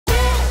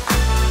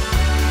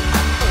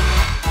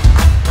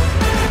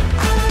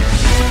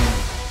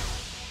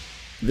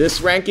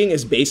This ranking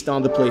is based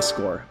on the Play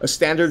Score, a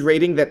standard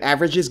rating that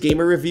averages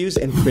gamer reviews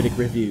and critic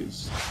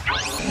reviews.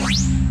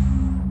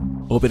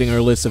 Opening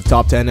our list of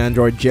top 10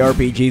 Android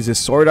JRPGs is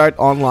Sword Art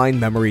Online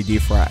Memory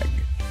Defrag.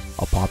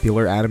 A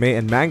popular anime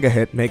and manga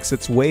hit makes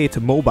its way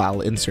to mobile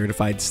in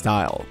certified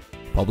style.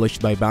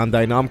 Published by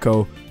Bandai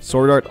Namco,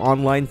 Sword Art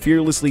Online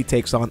fearlessly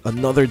takes on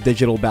another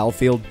digital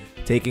battlefield,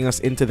 taking us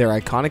into their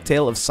iconic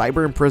tale of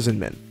cyber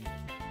imprisonment.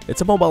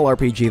 It's a mobile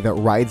RPG that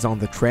rides on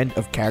the trend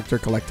of character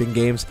collecting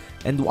games,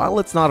 and while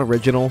it's not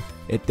original,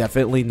 it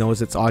definitely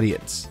knows its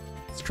audience.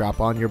 Strap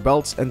on your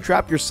belts and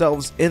trap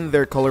yourselves in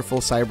their colorful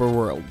cyber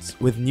worlds,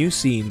 with new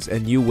scenes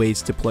and new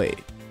ways to play.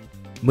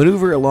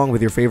 Maneuver along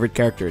with your favorite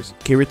characters,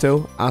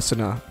 Kirito,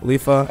 Asuna,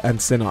 Lifa, and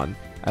Sinon,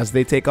 as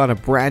they take on a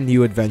brand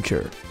new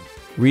adventure.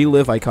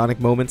 Relive iconic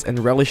moments and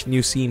relish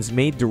new scenes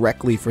made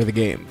directly for the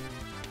game.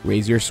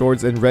 Raise your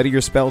swords and ready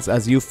your spells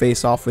as you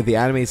face off with the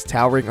anime's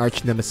towering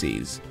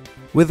arch-nemeses.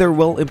 With their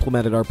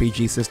well-implemented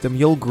RPG system,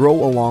 you'll grow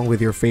along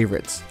with your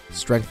favorites,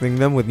 strengthening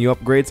them with new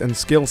upgrades and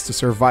skills to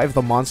survive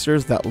the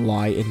monsters that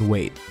lie in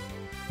wait.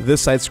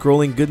 This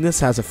side-scrolling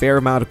goodness has a fair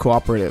amount of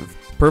cooperative,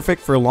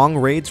 perfect for long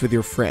raids with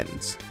your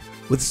friends.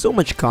 With so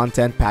much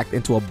content packed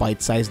into a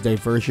bite-sized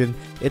diversion,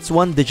 it's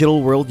one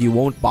digital world you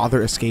won't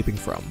bother escaping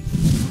from.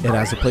 It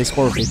has a play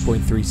score of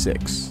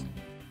 8.36.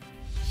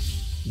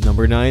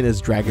 Number 9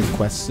 is Dragon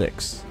Quest VI.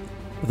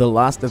 The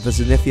last of the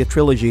Zenithia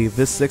trilogy,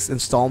 this 6th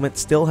installment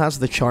still has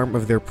the charm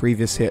of their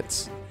previous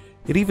hits.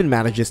 It even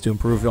manages to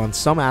improve on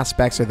some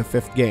aspects of the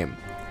 5th game,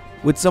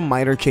 with some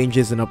minor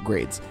changes and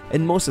upgrades,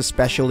 and most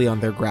especially on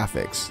their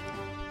graphics.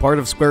 Part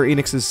of Square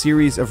Enix's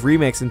series of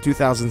remakes in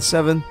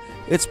 2007,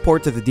 its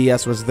port to the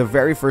DS was the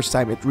very first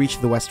time it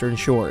reached the Western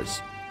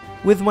shores.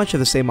 With much of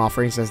the same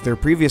offerings as their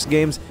previous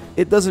games,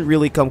 it doesn't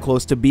really come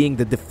close to being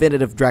the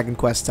definitive Dragon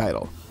Quest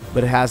title,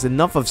 but it has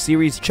enough of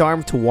series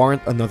charm to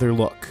warrant another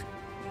look.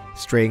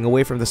 Straying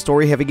away from the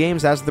story-heavy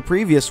games as the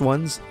previous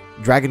ones,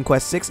 Dragon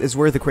Quest VI is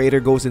where the creator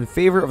goes in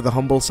favor of the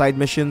humble side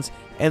missions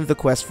and the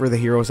quest for the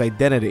hero's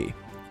identity.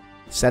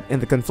 Set in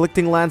the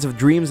conflicting lands of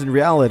dreams and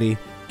reality,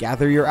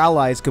 gather your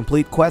allies,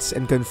 complete quests,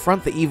 and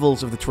confront the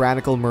evils of the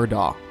tyrannical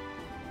Murdaugh.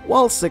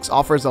 While 6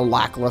 offers a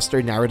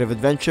lackluster narrative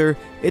adventure,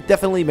 it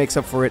definitely makes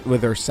up for it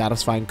with their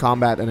satisfying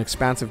combat and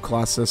expansive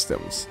class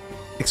systems.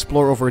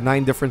 Explore over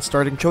 9 different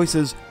starting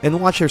choices,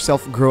 and watch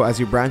yourself grow as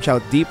you branch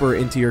out deeper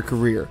into your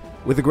career,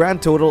 with a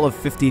grand total of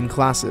 15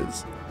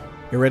 classes.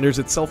 It renders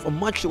itself a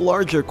much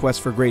larger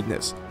quest for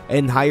greatness,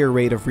 and higher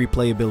rate of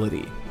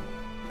replayability.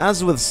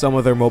 As with some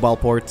of their mobile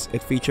ports,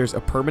 it features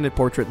a permanent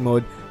portrait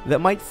mode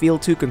that might feel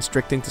too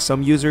constricting to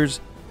some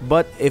users,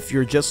 but if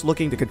you're just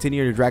looking to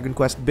continue your Dragon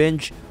Quest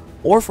binge,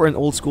 or for an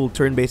old-school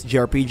turn-based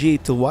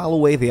JRPG to while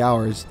away the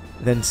hours,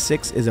 then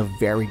 6 is a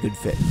very good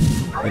fit.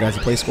 It has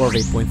a play score of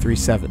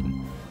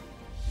 8.37.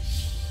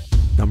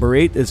 Number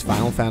 8 is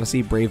Final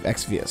Fantasy Brave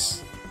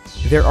Exvius.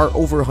 There are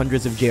over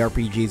hundreds of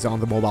JRPGs on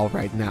the mobile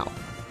right now,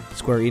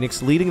 Square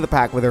Enix leading the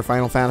pack with their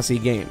Final Fantasy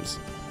games.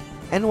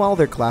 And while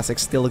their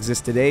classics still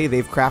exist today,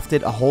 they've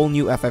crafted a whole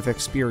new FF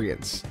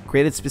experience,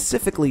 created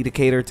specifically to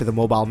cater to the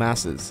mobile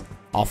masses,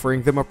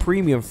 offering them a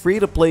premium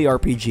free-to-play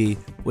RPG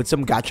with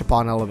some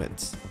gachapon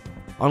elements.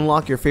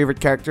 Unlock your favorite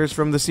characters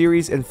from the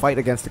series and fight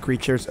against the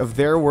creatures of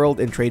their world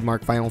in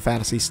trademark Final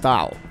Fantasy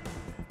style.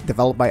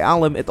 Developed by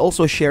Alum, it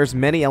also shares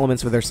many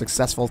elements with their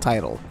successful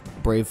title,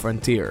 Brave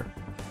Frontier.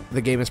 The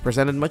game is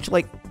presented much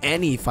like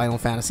any Final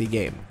Fantasy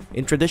game,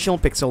 in traditional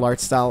pixel art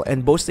style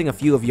and boasting a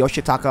few of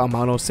Yoshitaka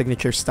Amano's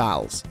signature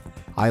styles.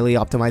 Highly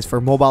optimized for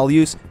mobile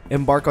use,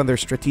 embark on their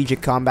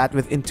strategic combat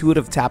with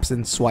intuitive taps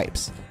and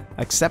swipes.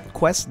 Accept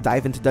quests,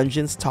 dive into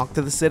dungeons, talk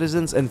to the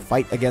citizens, and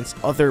fight against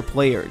other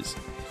players.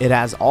 It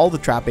has all the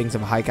trappings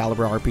of a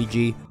high-caliber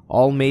RPG,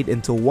 all made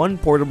into one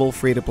portable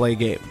free-to-play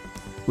game.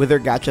 With their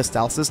gacha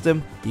style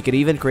system, you can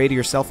even create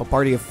yourself a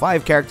party of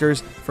 5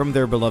 characters from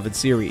their beloved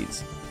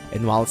series.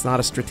 And while it's not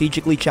as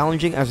strategically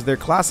challenging as their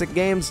classic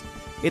games,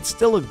 it's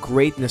still a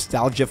great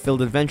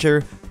nostalgia-filled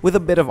adventure with a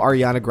bit of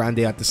Ariana Grande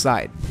at the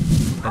side.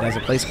 It has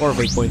a play score of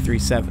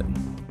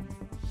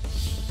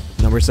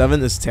 8.37. Number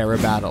 7 is Terra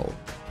Battle.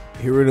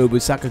 Hironobu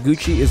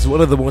Sakaguchi is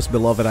one of the most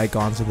beloved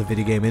icons in the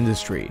video game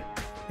industry.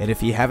 And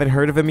if you haven't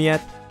heard of him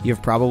yet,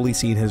 you've probably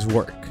seen his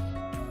work.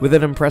 With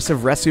an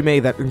impressive resume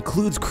that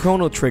includes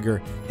Chrono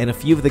Trigger and a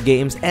few of the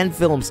games and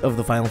films of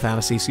the Final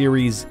Fantasy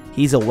series,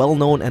 he's a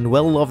well-known and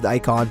well-loved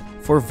icon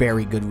for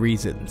very good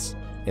reasons.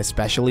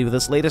 Especially with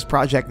this latest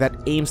project that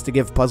aims to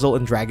give Puzzle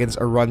and Dragons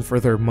a run for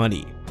their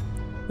money.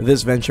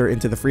 This venture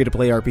into the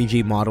free-to-play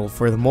RPG model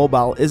for the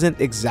mobile isn't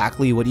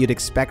exactly what you'd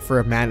expect for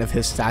a man of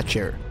his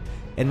stature.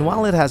 And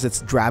while it has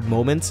its drab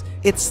moments,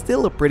 it's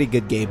still a pretty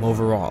good game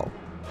overall.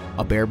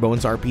 A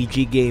bare-bones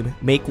RPG game,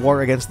 make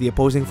war against the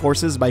opposing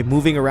forces by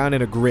moving around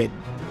in a grid.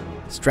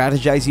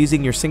 Strategize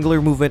using your singular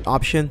movement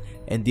option,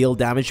 and deal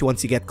damage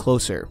once you get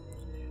closer.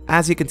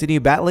 As you continue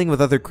battling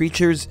with other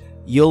creatures,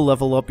 you'll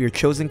level up your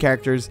chosen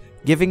characters,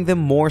 giving them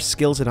more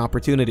skills and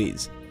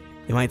opportunities.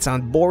 It might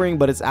sound boring,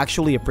 but it's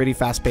actually a pretty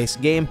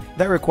fast-paced game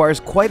that requires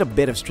quite a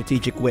bit of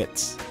strategic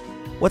wits.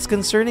 What's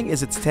concerning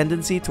is its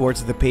tendency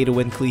towards the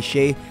pay-to-win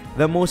cliché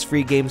that most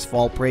free games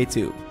fall prey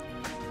to.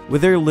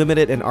 With their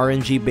limited and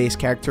RNG-based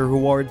character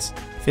rewards,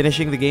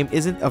 finishing the game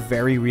isn't a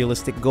very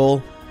realistic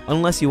goal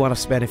unless you want to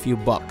spend a few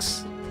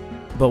bucks.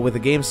 But with the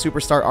game's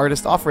superstar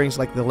artist offerings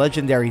like the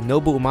legendary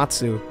Nobu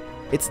Uematsu,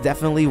 it's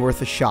definitely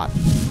worth a shot.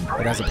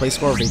 It has a play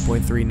score of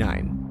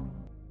 8.39.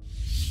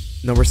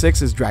 Number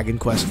 6 is Dragon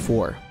Quest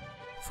IV.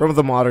 From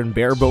the modern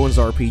bare-bones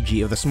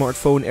RPG of the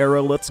smartphone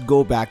era, let's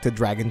go back to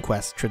Dragon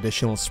Quest's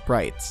traditional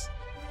sprites.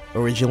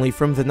 Originally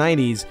from the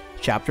 90s,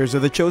 Chapters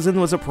of the Chosen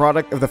was a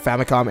product of the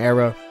Famicom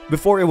era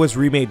before it was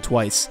remade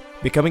twice,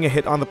 becoming a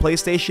hit on the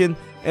PlayStation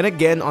and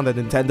again on the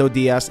Nintendo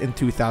DS in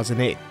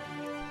 2008.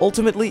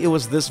 Ultimately, it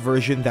was this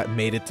version that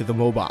made it to the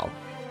mobile,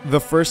 the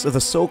first of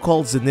the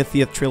so-called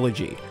Zenithia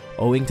trilogy,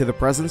 owing to the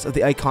presence of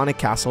the iconic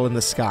castle in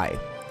the sky.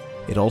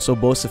 It also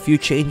boasts a few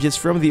changes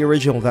from the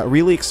original that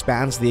really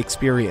expands the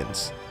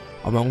experience.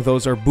 Among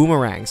those are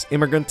boomerangs,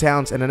 immigrant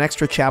towns, and an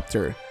extra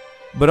chapter.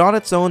 But on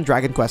its own,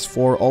 Dragon Quest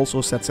IV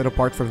also sets it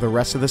apart from the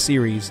rest of the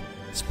series,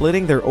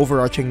 splitting their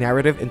overarching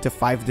narrative into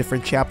 5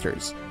 different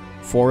chapters.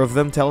 4 of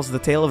them tells the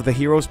tale of the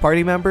hero's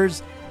party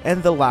members,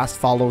 and the last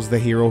follows the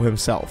hero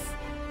himself.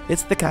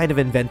 It's the kind of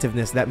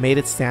inventiveness that made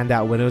it stand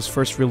out when it was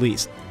first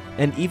released,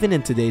 and even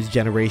in today's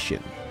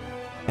generation.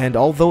 And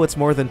although it's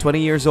more than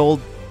 20 years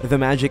old, the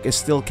magic is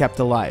still kept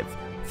alive,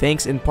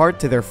 thanks in part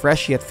to their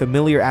fresh yet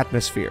familiar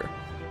atmosphere.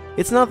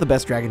 It's not the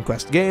best Dragon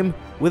Quest game,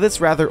 with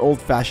its rather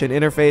old-fashioned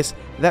interface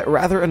that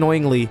rather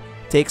annoyingly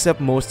takes up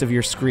most of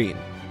your screen.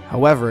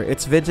 However,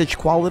 its vintage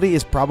quality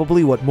is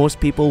probably what most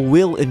people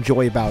will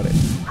enjoy about it.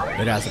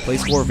 It has a play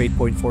score of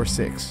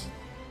 8.46.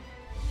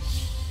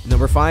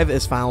 Number 5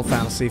 is Final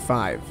Fantasy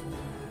V.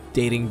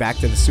 Dating back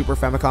to the Super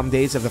Famicom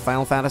days of the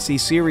Final Fantasy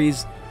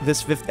series,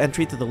 this 5th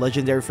entry to the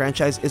legendary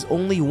franchise is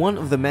only one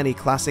of the many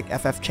classic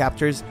FF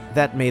chapters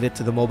that made it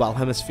to the mobile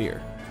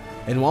hemisphere.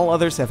 And while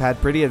others have had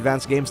pretty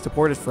advanced games to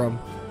port it from,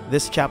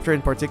 this chapter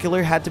in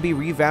particular had to be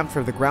revamped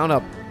from the ground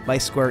up by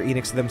Square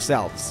Enix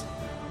themselves.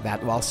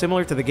 That, while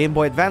similar to the Game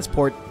Boy Advance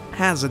port,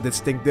 has a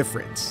distinct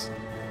difference.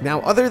 Now,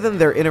 other than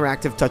their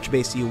interactive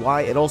touch-based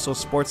UI, it also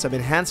sports some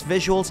enhanced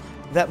visuals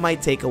that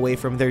might take away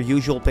from their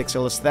usual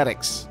pixel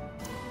aesthetics.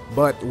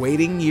 But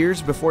waiting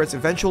years before its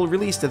eventual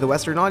release to the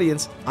Western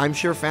audience, I'm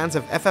sure fans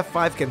of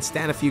FF5 can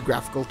stand a few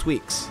graphical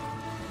tweaks.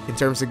 In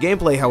terms of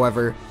gameplay,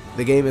 however,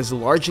 the game is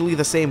largely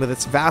the same with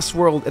its vast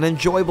world and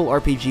enjoyable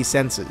RPG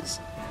senses.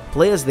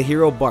 Play as the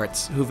hero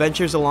Bartz, who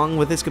ventures along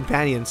with his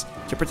companions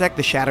to protect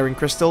the Shattering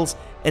Crystals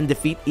and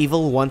defeat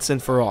evil once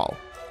and for all.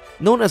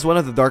 Known as one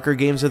of the darker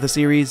games of the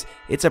series,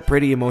 it's a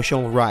pretty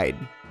emotional ride.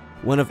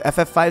 One of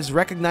FF5's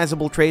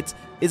recognizable traits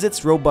is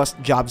its robust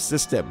job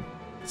system,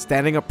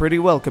 standing up pretty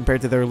well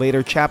compared to their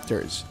later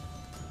chapters.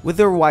 With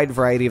their wide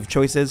variety of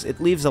choices, it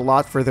leaves a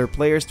lot for their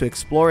players to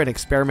explore and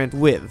experiment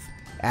with.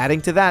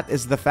 Adding to that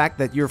is the fact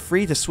that you're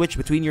free to switch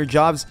between your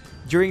jobs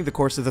during the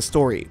course of the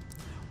story.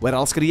 What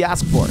else could you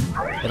ask for?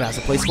 It has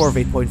a play score of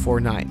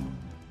 8.49.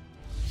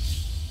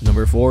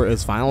 Number 4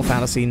 is Final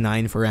Fantasy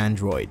IX for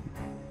Android.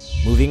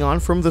 Moving on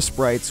from the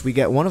sprites, we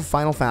get one of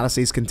Final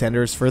Fantasy's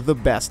contenders for the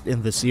best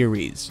in the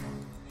series.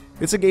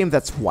 It's a game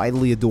that's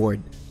widely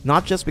adored,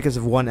 not just because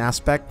of one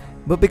aspect,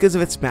 but because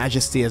of its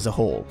majesty as a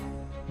whole.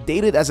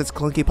 Dated as its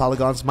clunky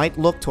polygons might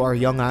look to our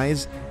young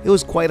eyes, it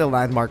was quite a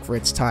landmark for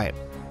its time.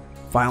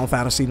 Final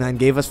Fantasy IX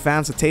gave us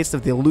fans a taste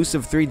of the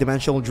elusive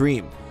 3-dimensional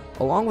dream,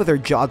 along with their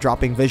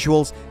jaw-dropping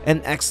visuals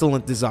and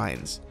excellent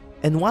designs.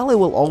 And while it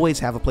will always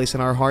have a place in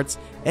our hearts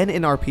and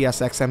in our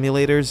PSX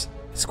emulators,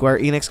 Square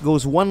Enix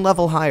goes one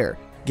level higher,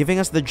 giving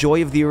us the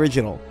joy of the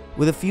original,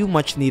 with a few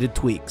much-needed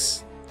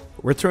tweaks.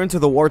 Return to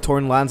the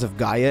war-torn lands of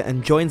Gaia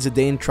and join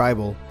Zidane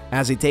Tribal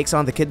as he takes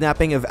on the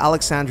kidnapping of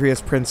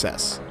Alexandria's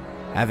princess.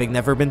 Having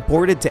never been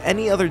ported to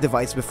any other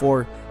device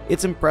before,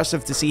 it's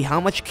impressive to see how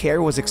much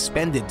care was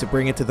expended to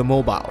bring it to the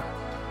mobile.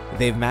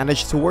 They've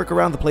managed to work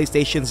around the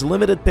PlayStation's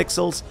limited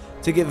pixels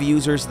to give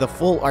users the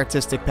full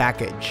artistic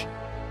package.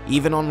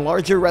 Even on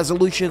larger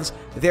resolutions,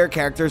 their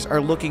characters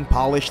are looking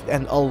polished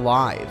and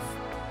alive.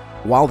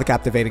 While the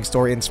captivating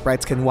story and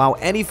sprites can wow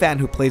any fan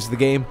who plays the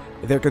game,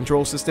 their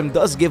control system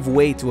does give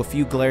way to a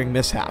few glaring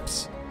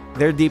mishaps.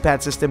 Their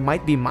D-pad system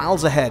might be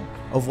miles ahead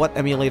of what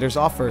emulators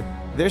offer.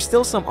 There's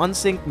still some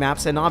unsynced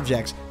maps and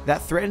objects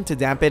that threaten to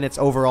dampen its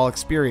overall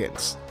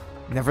experience.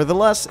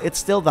 Nevertheless, it's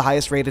still the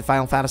highest rated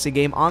Final Fantasy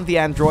game on the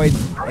Android,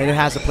 and it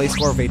has a play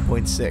score of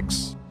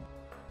 8.6.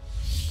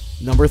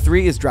 Number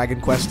 3 is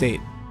Dragon Quest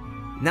VIII.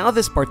 Now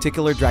this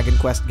particular Dragon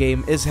Quest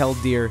game is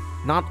held dear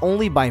not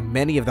only by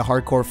many of the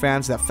hardcore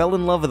fans that fell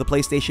in love with the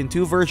PlayStation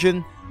 2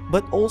 version,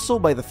 but also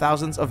by the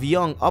thousands of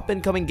young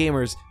up-and-coming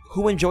gamers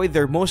who enjoyed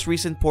their most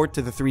recent port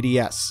to the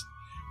 3DS.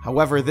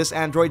 However, this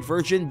Android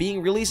version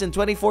being released in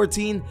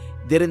 2014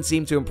 didn't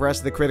seem to impress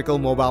the critical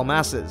mobile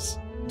masses.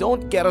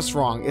 Don't get us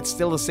wrong, it's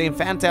still the same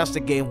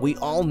fantastic game we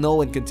all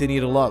know and continue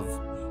to love.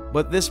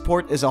 But this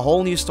port is a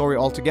whole new story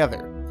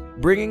altogether,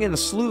 bringing in a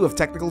slew of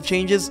technical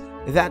changes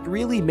that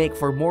really make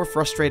for more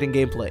frustrating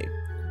gameplay.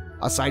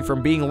 Aside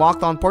from being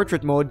locked on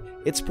portrait mode,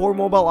 its poor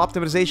mobile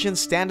optimizations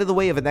stand in the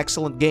way of an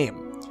excellent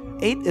game.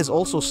 8 is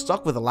also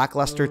stuck with a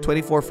lackluster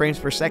 24 frames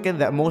per second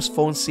that most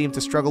phones seem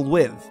to struggle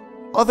with.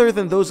 Other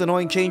than those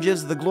annoying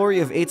changes, the glory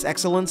of 8's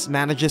excellence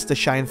manages to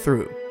shine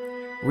through.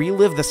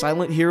 Relive the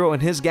silent hero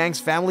and his gang's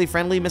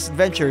family-friendly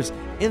misadventures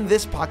in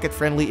this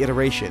pocket-friendly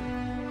iteration.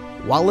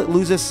 While it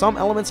loses some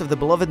elements of the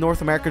beloved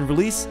North American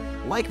release,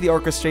 like the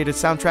orchestrated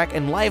soundtrack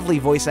and lively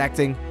voice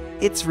acting,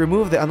 it's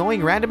removed the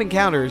annoying random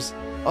encounters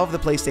of the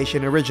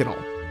PlayStation original.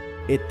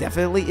 It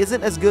definitely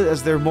isn't as good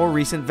as their more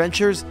recent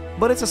ventures,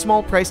 but it's a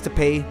small price to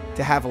pay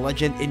to have a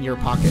legend in your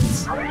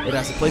pockets. It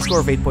has a play score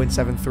of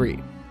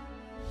 8.73.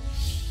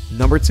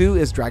 Number 2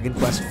 is Dragon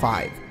Quest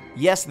V.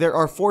 Yes, there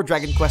are 4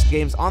 Dragon Quest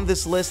games on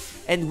this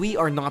list, and we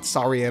are not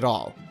sorry at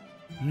all.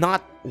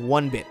 Not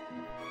one bit.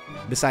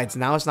 Besides,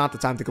 now is not the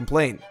time to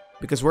complain,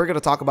 because we're going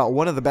to talk about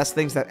one of the best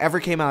things that ever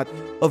came out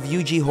of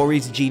Yuji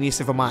Horí's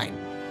genius of a mind.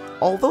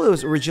 Although it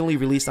was originally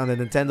released on the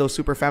Nintendo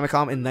Super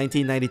Famicom in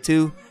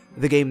 1992,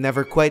 the game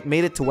never quite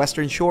made it to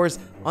Western shores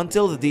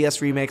until the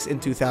DS remakes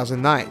in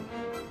 2009.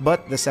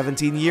 But the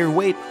 17-year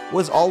wait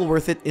was all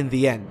worth it in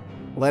the end,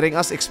 letting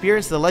us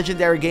experience the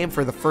legendary game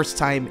for the first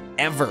time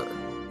ever.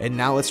 And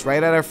now it's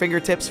right at our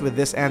fingertips with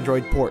this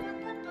Android port.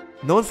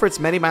 Known for its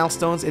many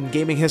milestones in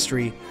gaming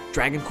history,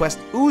 Dragon Quest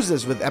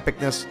oozes with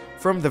epicness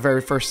from the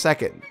very first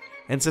second,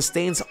 and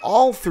sustains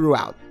all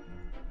throughout.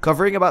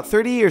 Covering about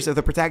 30 years of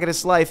the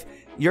protagonist's life,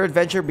 your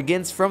adventure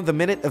begins from the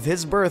minute of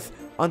his birth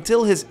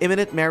until his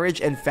imminent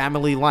marriage and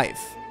family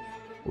life.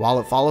 While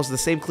it follows the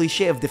same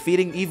cliche of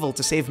defeating evil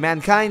to save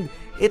mankind,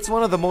 it's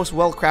one of the most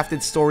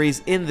well-crafted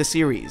stories in the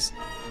series,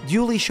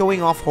 duly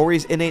showing off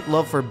Horí's innate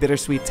love for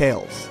bittersweet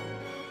tales.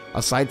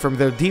 Aside from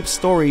their deep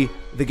story,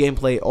 the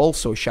gameplay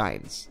also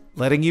shines,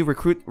 letting you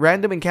recruit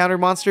random encounter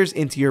monsters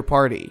into your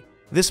party.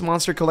 This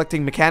monster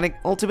collecting mechanic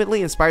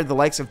ultimately inspired the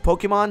likes of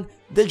Pokemon,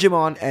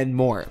 Digimon, and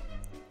more.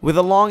 With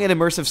a long and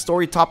immersive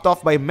story topped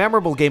off by a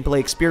memorable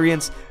gameplay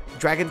experience,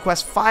 Dragon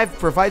Quest V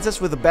provides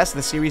us with the best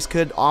the series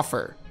could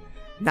offer.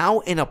 Now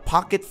in a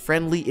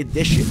pocket-friendly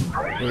edition,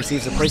 it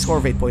receives a play score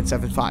of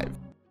 8.75.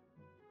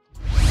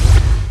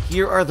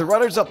 Here are the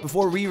runners-up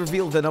before we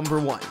reveal the number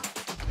 1.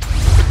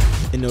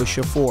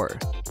 Inosha 4.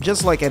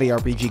 Just like any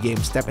RPG game,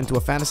 step into a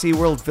fantasy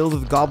world filled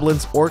with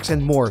goblins, orcs,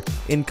 and more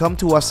in Come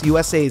To Us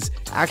USA's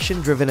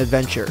action-driven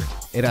adventure.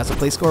 It has a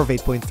play score of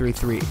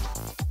 8.33.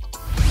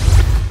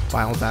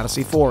 Final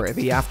Fantasy IV: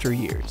 The After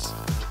Years.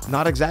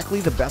 Not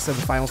exactly the best of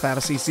the Final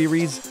Fantasy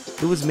series,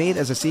 it was made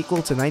as a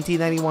sequel to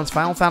 1991's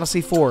Final Fantasy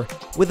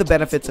IV with the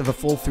benefits of a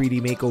full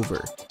 3D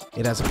makeover.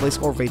 It has a play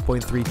score of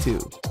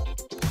 8.32.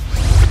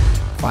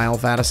 Final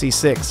Fantasy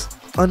VI.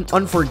 An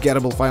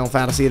unforgettable Final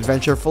Fantasy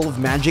adventure full of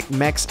magic,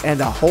 mechs, and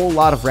a whole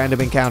lot of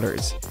random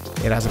encounters.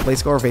 It has a play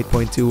score of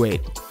 8.28.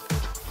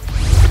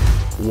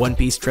 One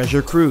Piece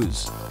Treasure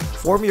Cruise.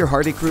 Form your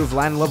hardy crew of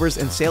landlubbers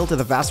and sail to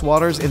the vast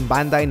waters in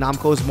Bandai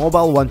Namco's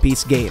mobile One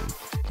Piece game.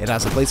 It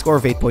has a play score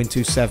of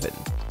 8.27.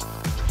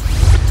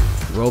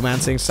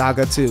 Romancing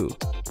Saga 2.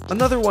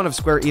 Another one of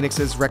Square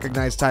Enix's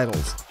recognized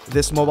titles.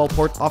 This mobile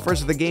port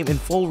offers the game in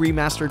full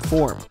remastered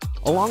form,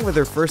 along with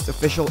their first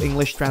official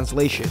English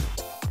translation.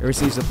 It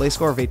receives a play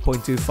score of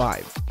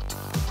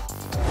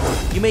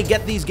 8.25. You may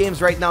get these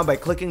games right now by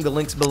clicking the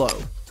links below.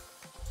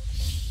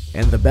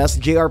 And the best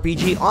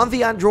JRPG on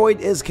the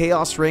Android is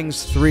Chaos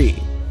Rings 3.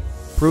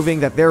 Proving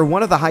that they're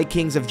one of the high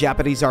kings of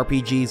Japanese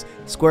RPGs,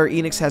 Square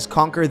Enix has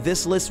conquered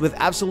this list with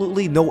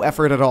absolutely no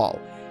effort at all,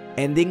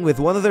 ending with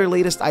one of their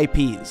latest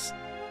IPs.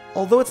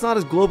 Although it's not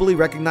as globally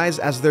recognized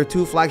as their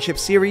 2 flagship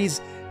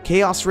series,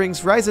 Chaos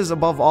Rings rises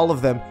above all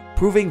of them,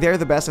 proving they're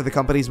the best of the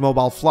company's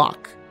mobile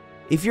flock.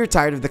 If you're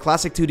tired of the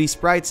classic 2D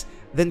sprites,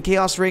 then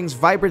Chaos Rings'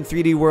 vibrant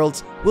 3D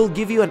worlds will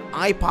give you an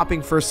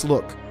eye-popping first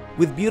look,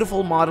 with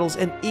beautiful models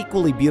and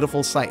equally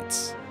beautiful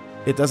sights.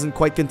 It doesn't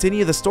quite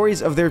continue the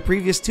stories of their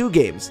previous 2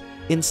 games.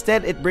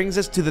 Instead, it brings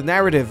us to the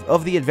narrative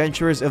of the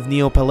adventurers of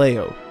Neo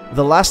Paleo,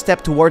 the last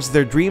step towards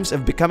their dreams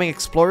of becoming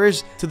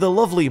explorers to the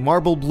lovely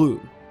Marble Blue.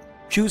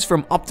 Choose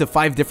from up to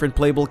 5 different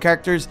playable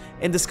characters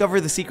and discover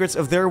the secrets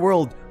of their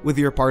world with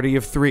your party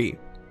of 3.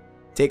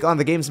 Take on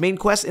the game's main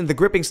quest in the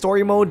gripping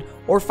story mode,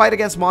 or fight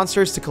against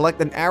monsters to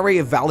collect an array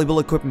of valuable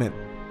equipment.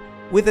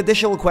 With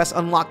additional quests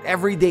unlocked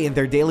every day in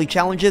their daily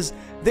challenges,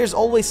 there's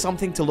always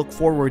something to look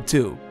forward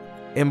to.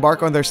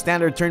 Embark on their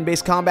standard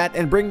turn-based combat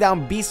and bring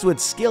down beasts with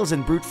skills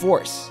and brute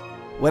force.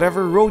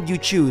 Whatever road you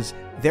choose,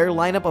 their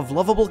lineup of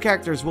lovable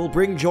characters will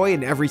bring joy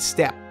in every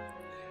step.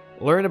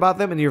 Learn about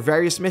them in your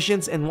various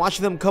missions and watch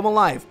them come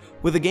alive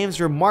with the game's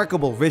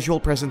remarkable visual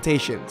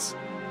presentations.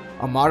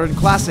 A modern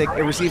classic,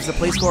 it receives a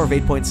play score of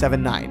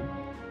 8.79.